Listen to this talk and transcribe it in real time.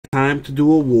Time to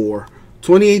do a war.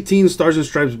 2018 Stars and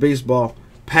Stripes Baseball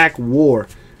Pack War.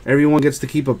 Everyone gets to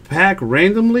keep a pack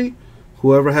randomly.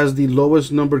 Whoever has the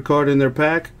lowest numbered card in their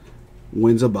pack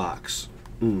wins a box.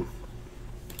 Alright.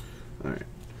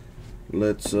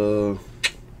 Let's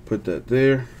put that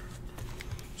there.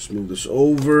 Let's move this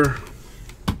over.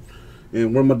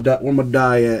 And where my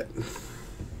die at?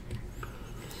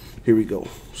 Here we go.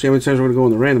 See how many times we're gonna go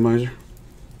in the randomizer.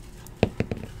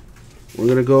 We're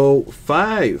gonna go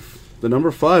 5. The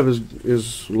number 5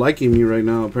 is liking me right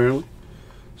now, apparently.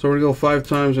 So we're gonna go 5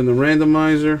 times in the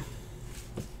randomizer.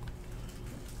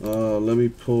 Let me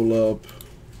pull up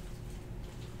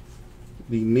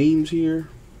the names here.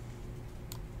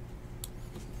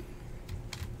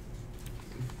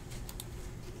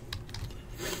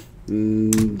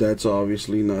 That's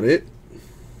obviously not it.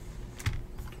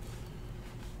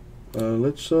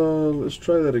 Let's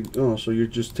try that again. Oh, so you're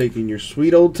just taking your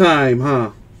sweet old time,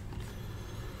 huh?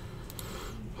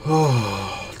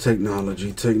 Oh, technology.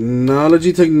 It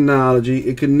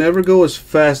can never go as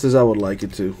fast as I would like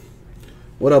it to.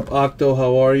 What up, Octo?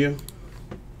 How are you?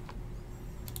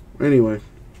 Anyway,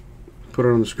 put it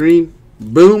on the screen.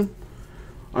 Boom.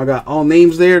 I got all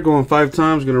names there, going 5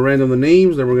 times. Going to random the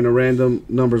names. Then we're going to random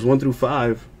numbers 1 through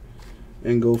 5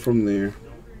 and go from there.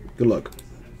 Good luck.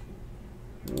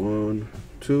 1,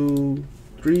 2,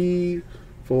 3,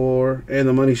 4, and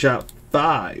the money shot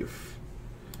 5.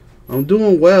 I'm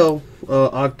doing well.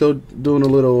 Octo doing a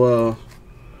little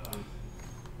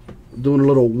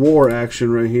war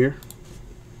action right here.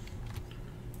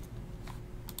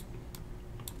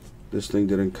 This thing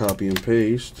didn't copy and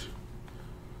paste.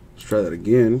 Let's try that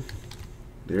again.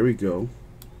 There we go.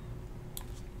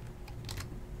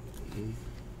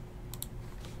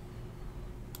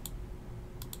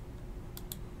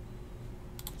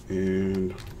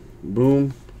 And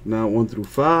boom. Now 1 through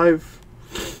 5.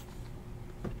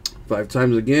 5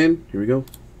 times again. Here we go.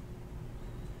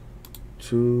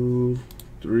 2,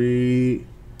 3,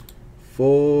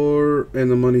 4,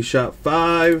 and the money shot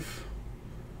 5.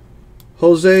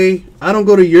 Jose, I don't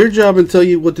go to your job and tell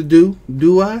you what to do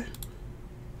I?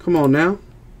 Come on now.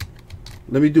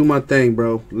 Let me do my thing,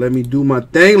 bro. Let me do my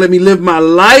thing. Let me live my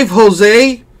life,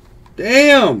 Jose.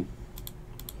 Damn.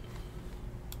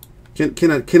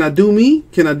 Can I do me?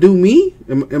 Can I do me?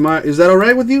 Is that all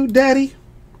right with you, Daddy?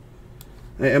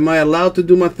 Am I allowed to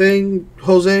do my thing,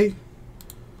 Jose?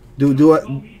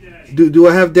 Do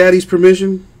I have Daddy's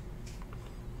permission?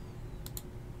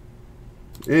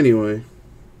 Anyway,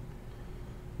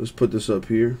 let's put this up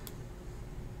here.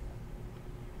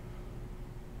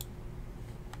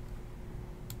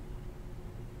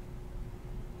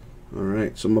 All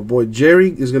right, so my boy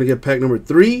Jerry is gonna get pack number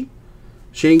 3.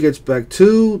 Shane gets pack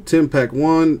 2, Tim pack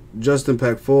 1, Justin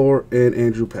pack 4, and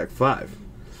Andrew pack 5.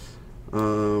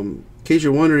 In case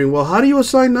you're wondering, well, how do you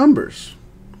assign numbers?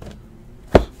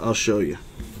 I'll show you.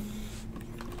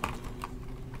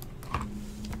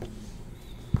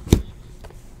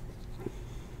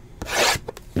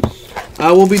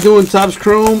 I will be doing Topps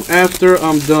Chrome after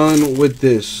I'm done with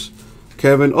this.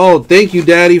 Kevin, oh, thank you,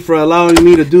 Daddy, for allowing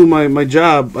me to do my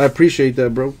job. I appreciate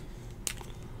that, bro.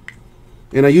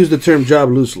 And I use the term job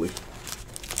loosely.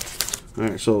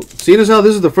 Alright, so seeing as how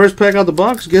this is the first pack out the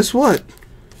box, guess what?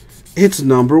 It's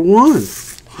number 1.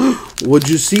 Would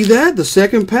you see that? The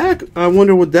second pack? I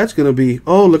wonder what that's going to be.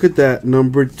 Oh, look at that.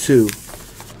 Number 2.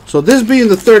 So this being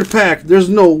the third pack, there's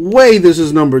no way this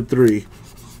is number 3.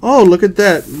 Oh, look at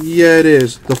that. Yeah, it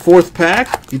is. The fourth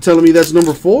pack? You telling me that's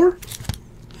number 4?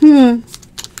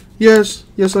 Yes.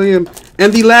 Yes, I am.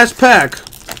 And the last pack.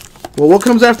 Well, what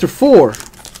comes after 4?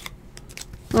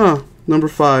 Ah, number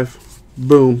 5.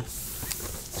 Boom.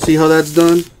 See how that's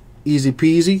done? Easy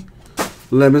peasy.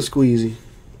 Lemon squeezy.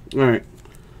 Alright.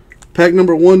 Pack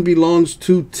number 1 belongs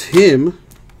to Tim.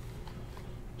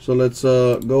 So let's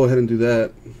go ahead and do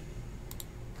that.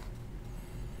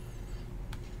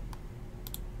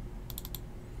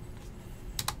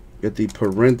 Get the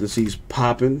parentheses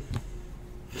popping.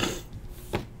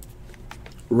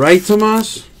 Right,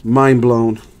 Tomas? Mind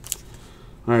blown.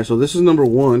 Alright, so this is number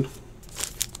 1.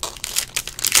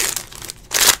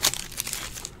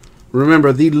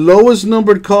 Remember, the lowest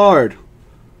numbered card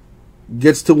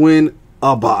gets to win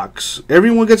a box.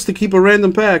 Everyone gets to keep a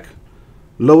random pack.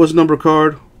 Lowest number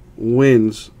card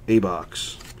wins a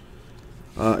box.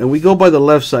 And we go by the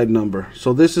left side number.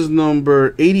 So this is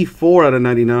number 84 out of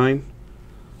 99.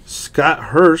 Scott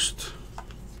Hurst.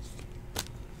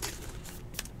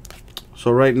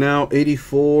 So right now,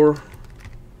 84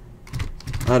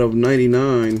 out of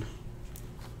 99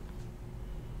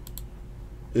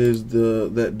 is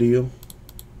that deal.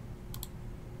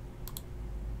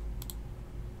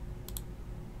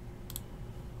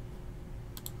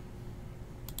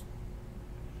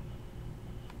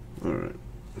 Alright.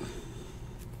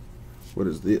 What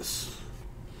is this?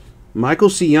 Michael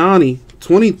Ciani,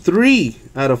 23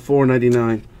 out of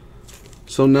 499.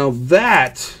 So now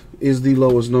that is the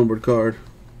lowest numbered card.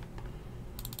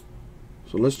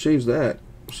 So let's change that.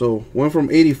 So went from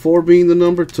 84 being the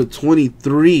number to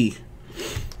 23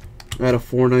 out of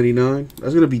 499.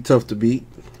 That's going to be tough to beat.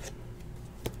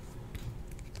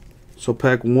 So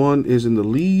pack 1 is in the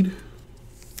lead.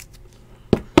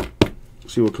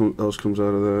 See what else comes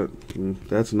out of that.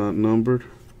 That's not numbered.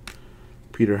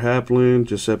 Peter Haplin,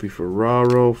 Giuseppe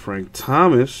Ferraro, Frank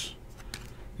Thomas,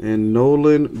 and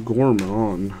Nolan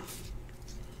Gorman.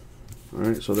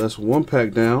 Alright, so that's one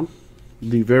pack down.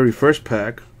 The very first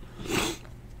pack.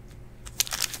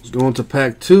 Let's go on to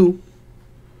pack 2,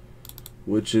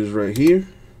 which is right here.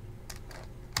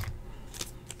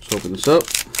 Let's open this up.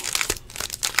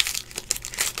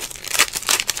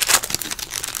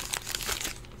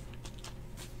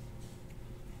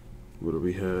 What do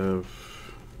we have?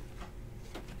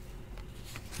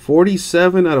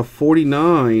 47 out of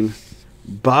 49.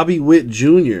 Bobby Witt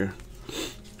Jr.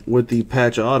 with the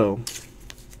patch auto.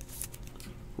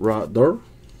 Right there.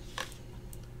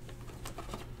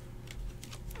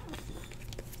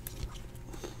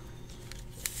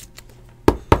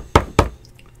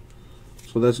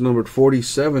 So that's numbered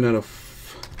 47 out of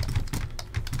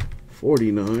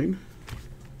 49.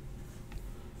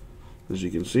 As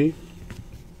you can see.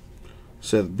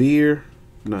 Seth Beer,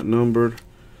 not numbered.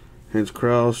 Hans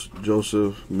Kraus,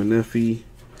 Joseph Menefee,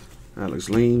 Alex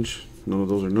Lange. None of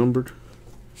those are numbered.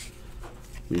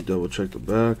 Let me double check the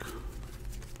back.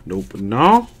 Nope,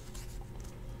 no.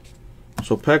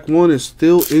 So pack 1 is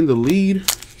still in the lead.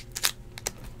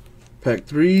 Pack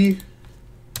 3.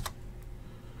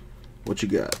 What you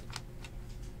got?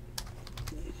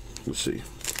 Let's see.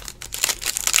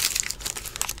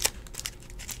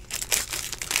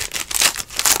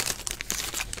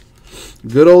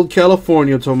 Good old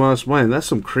California, Tomas. Man, that's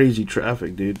some crazy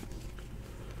traffic, dude.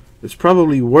 It's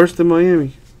probably worse than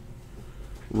Miami.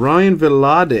 Ryan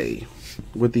Vilade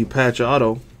with the patch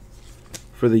auto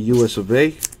for the US of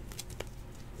A.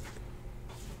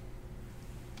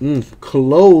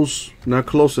 Close. Not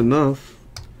close enough.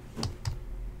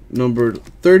 Numbered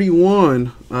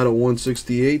 31 out of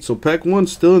 168. So pack 1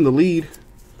 still in the lead.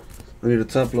 I need to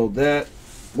top load that.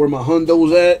 Where my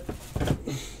hundos at?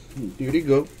 Here you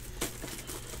go.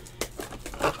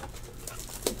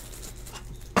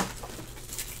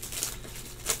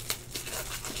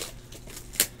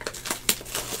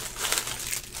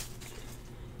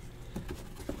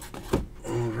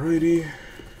 Alrighty.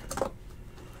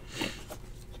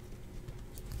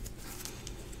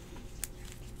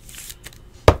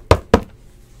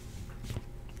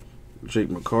 Jake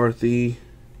McCarthy,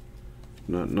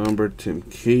 not numbered. Tim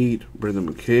Cate,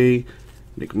 Brendan McKay,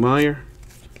 Nick Meyer,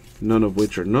 none of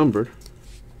which are numbered.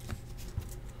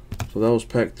 So that was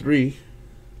pack 3.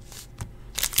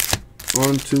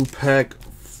 On to pack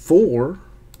 4.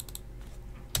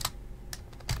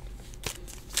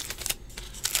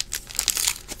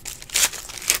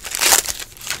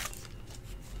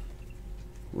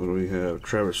 What do we have?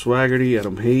 Travis Swaggerty,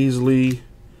 Adam Hazley,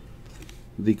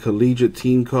 the collegiate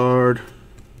team card.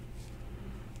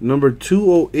 Number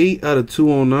 208 out of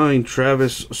 209,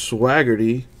 Travis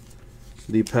Swaggerty,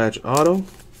 the patch auto.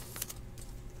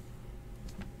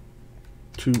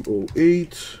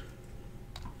 208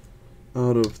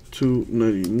 out of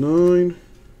 299.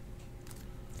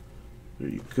 There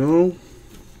you go.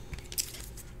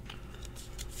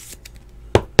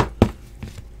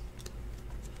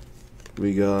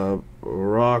 We got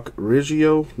Rock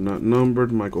Riggio, not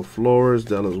numbered. Michael Flores,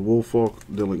 Dallas Wolfolk,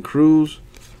 Dylan Cruz,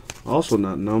 also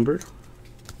not numbered.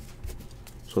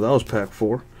 So that was pack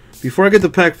 4. Before I get to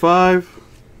pack 5,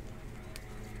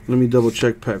 let me double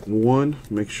check pack 1.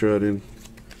 Make sure I didn't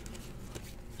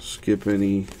skip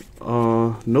any.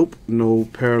 Nope, no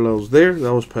parallels there.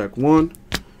 That was pack 1.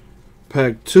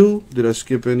 Pack 2, did I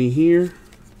skip any here?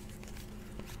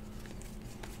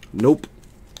 Nope.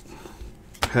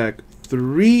 Pack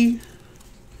 3.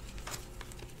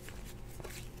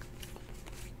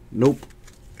 Nope.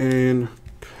 And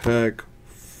pack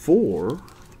 4,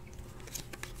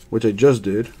 which I just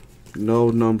did. No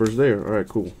numbers there. Alright,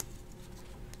 cool.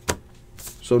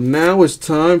 So now it's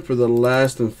time for the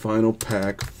last and final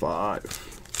pack 5.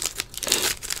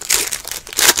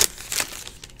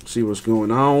 See what's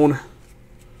going on.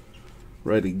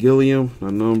 Riley Gilliam,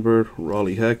 not numbered.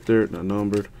 Raleigh Hector, not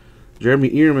numbered. Jeremy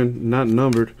Ehrman, not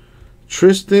numbered.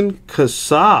 Tristan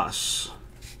Casas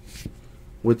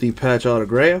with the patch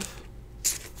autograph.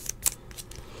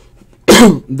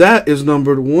 That is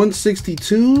numbered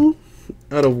 162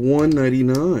 out of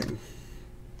 199.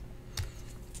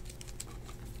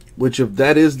 Which, if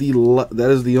that is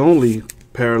the only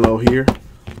parallel here,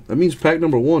 that means pack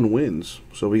number 1 wins.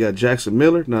 So we got Jackson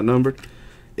Miller, not numbered.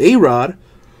 A-Rod,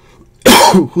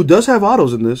 who does have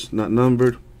autos in this, not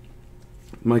numbered.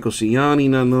 Michael Ciani,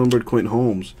 not numbered. Quentin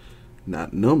Holmes,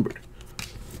 not numbered.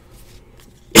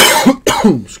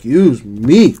 Excuse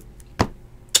me.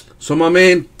 So my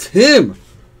man Tim,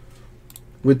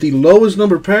 with the lowest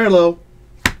numbered parallel,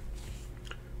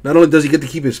 not only does he get to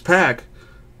keep his pack,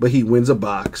 but he wins a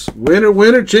box. Winner,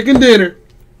 winner, chicken dinner.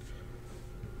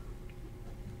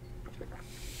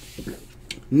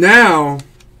 Now,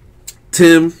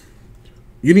 Tim,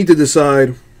 you need to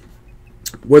decide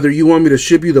whether you want me to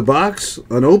ship you the box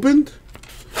unopened,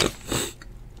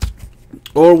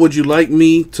 or would you like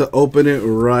me to open it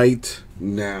right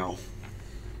now?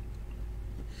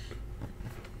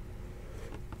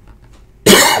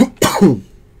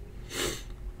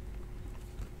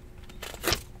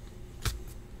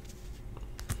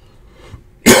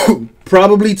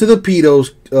 Probably to the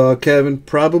pedos, Kevin.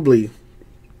 Probably.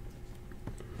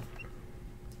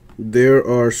 There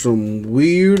are some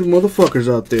weird motherfuckers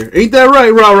out there. Ain't that right,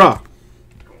 rah-rah?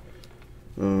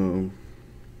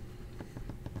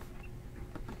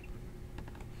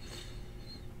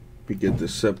 We get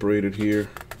this separated here.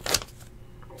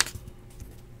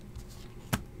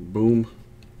 Boom.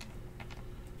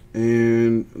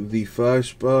 And the 5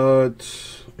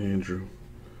 spot, Andrew.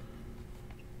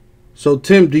 So,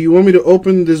 Tim, do you want me to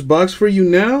open this box for you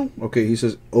now? Okay, he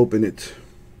says open it.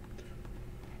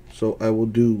 So, I will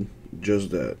do just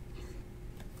that.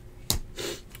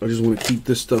 I just want to keep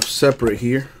this stuff separate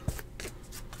here,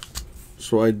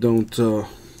 so I don't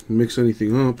mix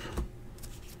anything up.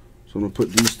 So, I'm going to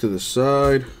put these to the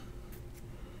side.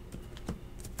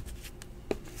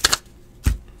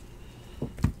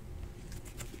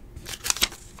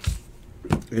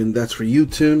 And that's for you,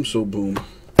 Tim, so boom.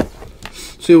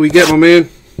 See what we get, my man.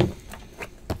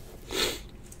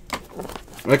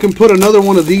 I can put another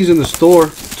one of these in the store.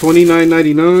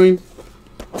 $29.99.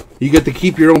 You get to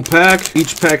keep your own pack.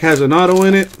 Each pack has an auto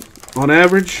in it, on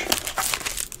average.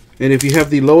 And if you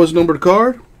have the lowest numbered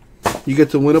card, you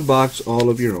get to win a box all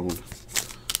of your own.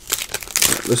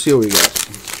 Right, let's see what we got.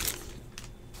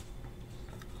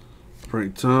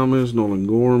 Frank Thomas, Nolan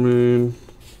Gorman.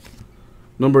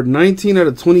 Number 19 out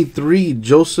of 23,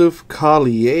 Joseph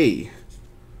Collier.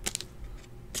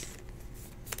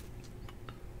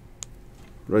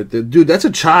 Right there. Dude, that's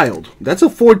a child. That's a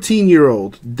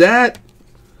 14-year-old. That,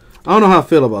 I don't know how I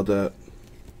feel about that.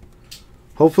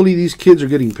 Hopefully these kids are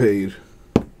getting paid.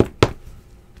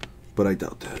 But I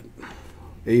doubt that.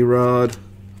 A-Rod,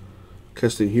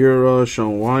 Keston Hiura,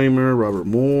 Sean Weimer, Robert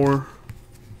Moore.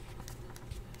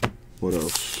 What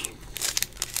else?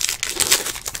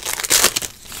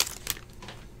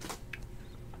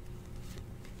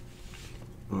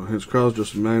 Hans Krause,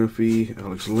 Justin McAfee,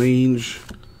 Alex Lange.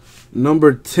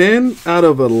 Number 10 out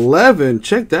of 11.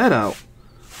 Check that out.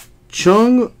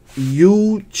 Chung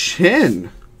Yu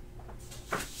Chen.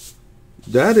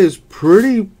 That is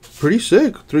pretty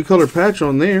sick. 3-color patch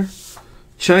on there.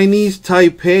 Chinese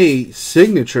Taipei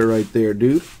signature right there,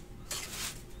 dude.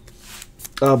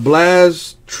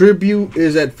 Blaz Tribute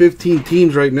is at 15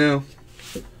 teams right now.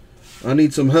 I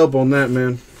need some help on that,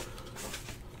 man.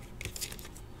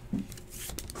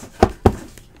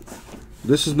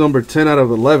 This is number 10 out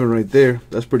of 11 right there.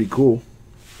 That's pretty cool.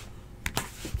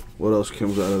 What else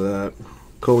comes out of that?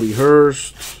 Cody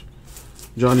Hurst,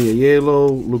 Johnny Aiello,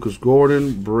 Lucas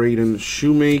Gordon, Braden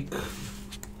Shoemake.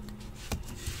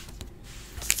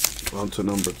 On to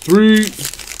number 3.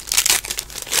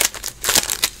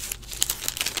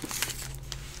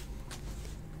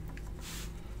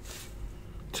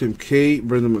 Tim Cate,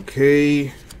 Brendan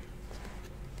McKay.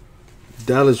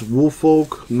 Dallas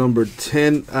Woolfolk, number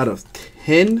 10 out of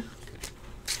 10.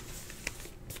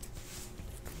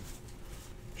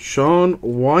 Sean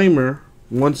Weimer,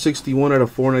 161 out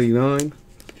of 499.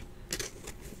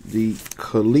 The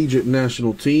collegiate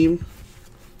national team.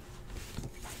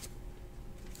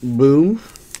 Boom.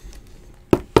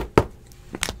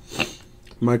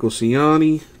 Michael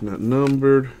Ciani, not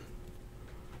numbered.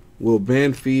 Will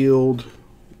Banfield,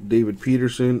 David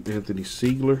Peterson, Anthony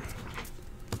Siegler.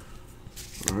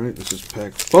 Alright, this is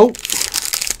pack 4.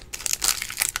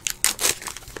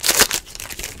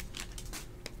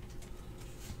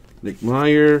 Nick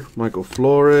Meyer, Michael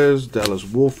Flores, Dallas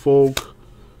Woolfolk.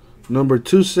 Number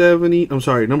 270, I'm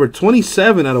sorry, number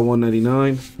 27 out of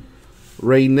 199.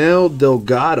 Reynel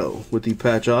Delgado with the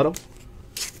patch auto.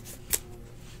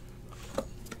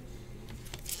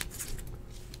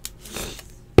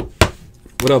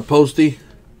 What up, Posty?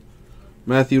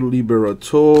 Matthew Liberator,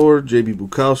 JB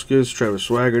Bukowskis, Travis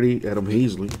Swaggerty, Adam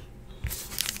Hazley.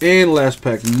 And last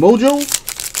pack Mojo.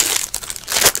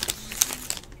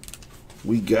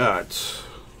 We got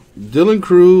Dylan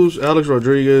Cruz, Alex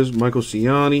Rodriguez, Michael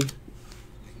Ciani,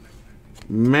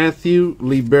 Matthew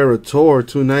Liberatore,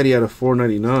 290 out of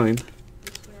 499.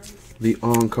 The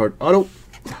on-card auto.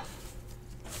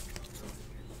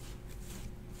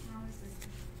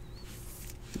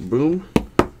 Boom.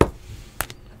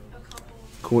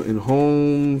 Quentin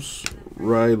Holmes,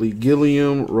 Riley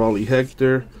Gilliam, Raleigh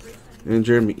Hector, and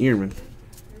Jeremy Ehrman.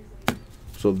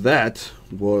 So that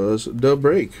was the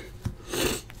break.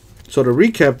 So to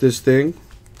recap this thing,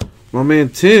 my man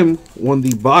Tim won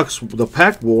the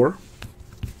pack war.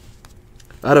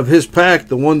 Out of his pack,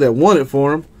 the one that won it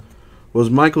for him was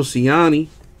Michael Ciani,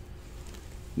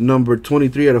 number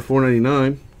 23 out of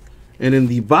 499. And in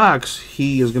the box,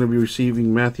 he is going to be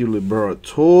receiving Matthew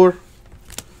Liberatore,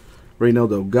 Reynel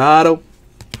Delgado,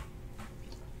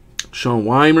 Sean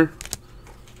Weimer,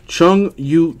 Chung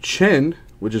Yu Chen,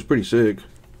 which is pretty sick,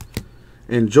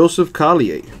 and Joseph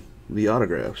Collier, the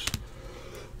autographs.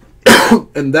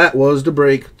 And that was the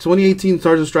break. 2018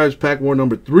 Stars and Stripes Pack War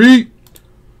number 3.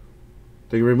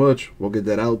 Thank you very much. We'll get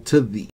that out to the